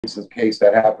recent case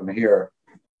that happened here.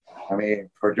 I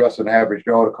mean, for just an average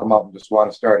Joe to come up and just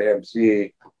want to start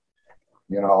MC,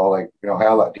 hell,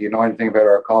 do you know anything about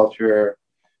our culture?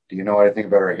 Do you know anything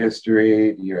about our history?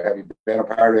 Have you been a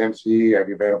part of MC? Have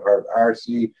you been a part of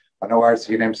RC? I know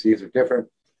RC and MCs are different,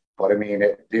 but I mean,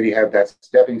 did he have that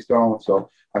stepping stone? So,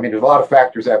 I mean, there's a lot of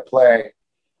factors at play.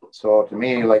 So to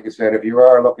me, like I said, if you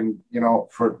are looking,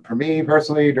 for me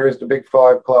personally, there is the big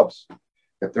five clubs.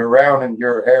 If they're around in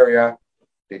your area,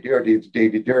 they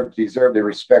deserve the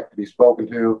respect to be spoken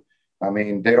to. I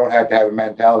mean, they don't have to have a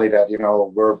mentality that,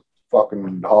 we're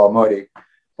fucking almighty.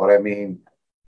 But I mean,